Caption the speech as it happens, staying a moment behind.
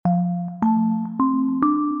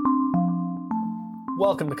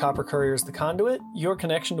Welcome to Copper Courier's The Conduit, your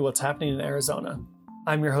connection to what's happening in Arizona.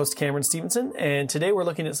 I'm your host, Cameron Stevenson, and today we're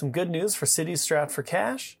looking at some good news for cities strapped for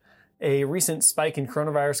cash, a recent spike in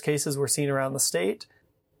coronavirus cases we're seeing around the state,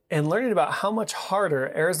 and learning about how much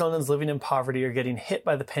harder Arizonans living in poverty are getting hit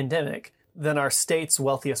by the pandemic than our state's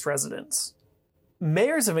wealthiest residents.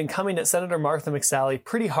 Mayors have been coming at Senator Martha McSally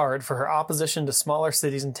pretty hard for her opposition to smaller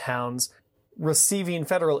cities and towns receiving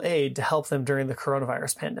federal aid to help them during the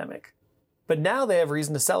coronavirus pandemic. But now they have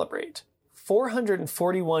reason to celebrate.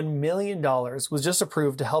 $441 million was just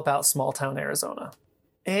approved to help out small-town Arizona.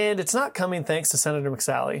 And it's not coming thanks to Senator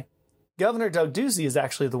McSally. Governor Doug Ducey is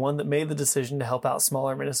actually the one that made the decision to help out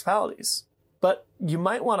smaller municipalities. But you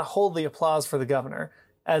might want to hold the applause for the governor,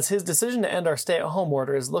 as his decision to end our stay-at-home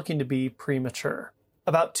order is looking to be premature.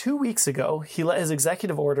 About 2 weeks ago, he let his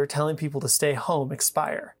executive order telling people to stay home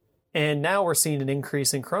expire. And now we're seeing an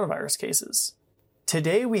increase in coronavirus cases.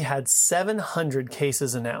 Today we had 700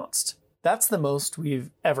 cases announced. That's the most we've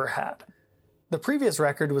ever had. The previous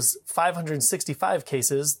record was 565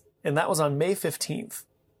 cases, and that was on May 15th,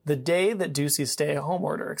 the day that Ducey's stay-at-home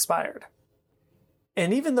order expired.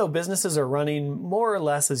 And even though businesses are running more or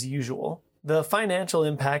less as usual, the financial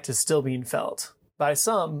impact is still being felt, by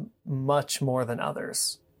some much more than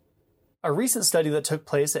others. A recent study that took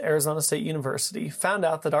place at Arizona State University found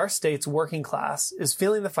out that our state's working class is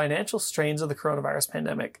feeling the financial strains of the coronavirus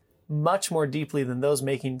pandemic much more deeply than those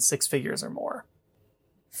making six figures or more.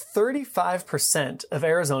 35% of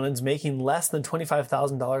Arizonans making less than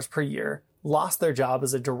 $25,000 per year lost their job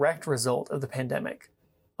as a direct result of the pandemic.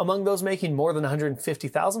 Among those making more than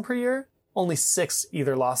 $150,000 per year, only 6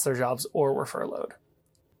 either lost their jobs or were furloughed.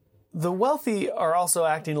 The wealthy are also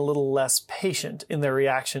acting a little less patient in their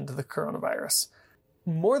reaction to the coronavirus.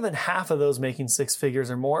 More than half of those making six figures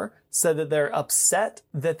or more said that they're upset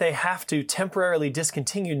that they have to temporarily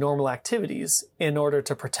discontinue normal activities in order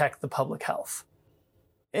to protect the public health.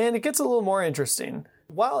 And it gets a little more interesting.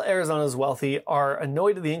 While Arizona's wealthy are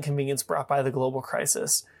annoyed at the inconvenience brought by the global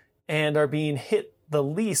crisis and are being hit the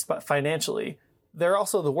least but financially, they're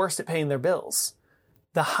also the worst at paying their bills.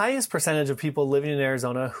 The highest percentage of people living in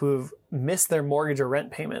Arizona who've missed their mortgage or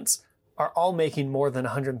rent payments are all making more than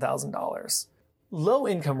 $100,000.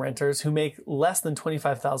 Low-income renters who make less than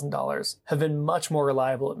 $25,000 have been much more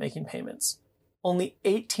reliable at making payments. Only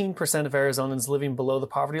 18% of Arizonans living below the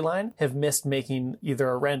poverty line have missed making either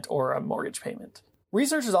a rent or a mortgage payment.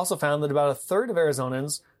 Researchers also found that about a third of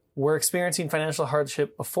Arizonans were experiencing financial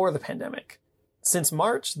hardship before the pandemic. Since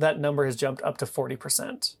March, that number has jumped up to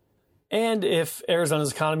 40%. And if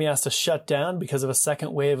Arizona's economy has to shut down because of a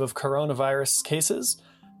second wave of coronavirus cases,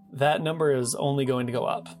 that number is only going to go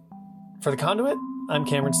up. For The Conduit, I'm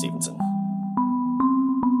Cameron Stevenson.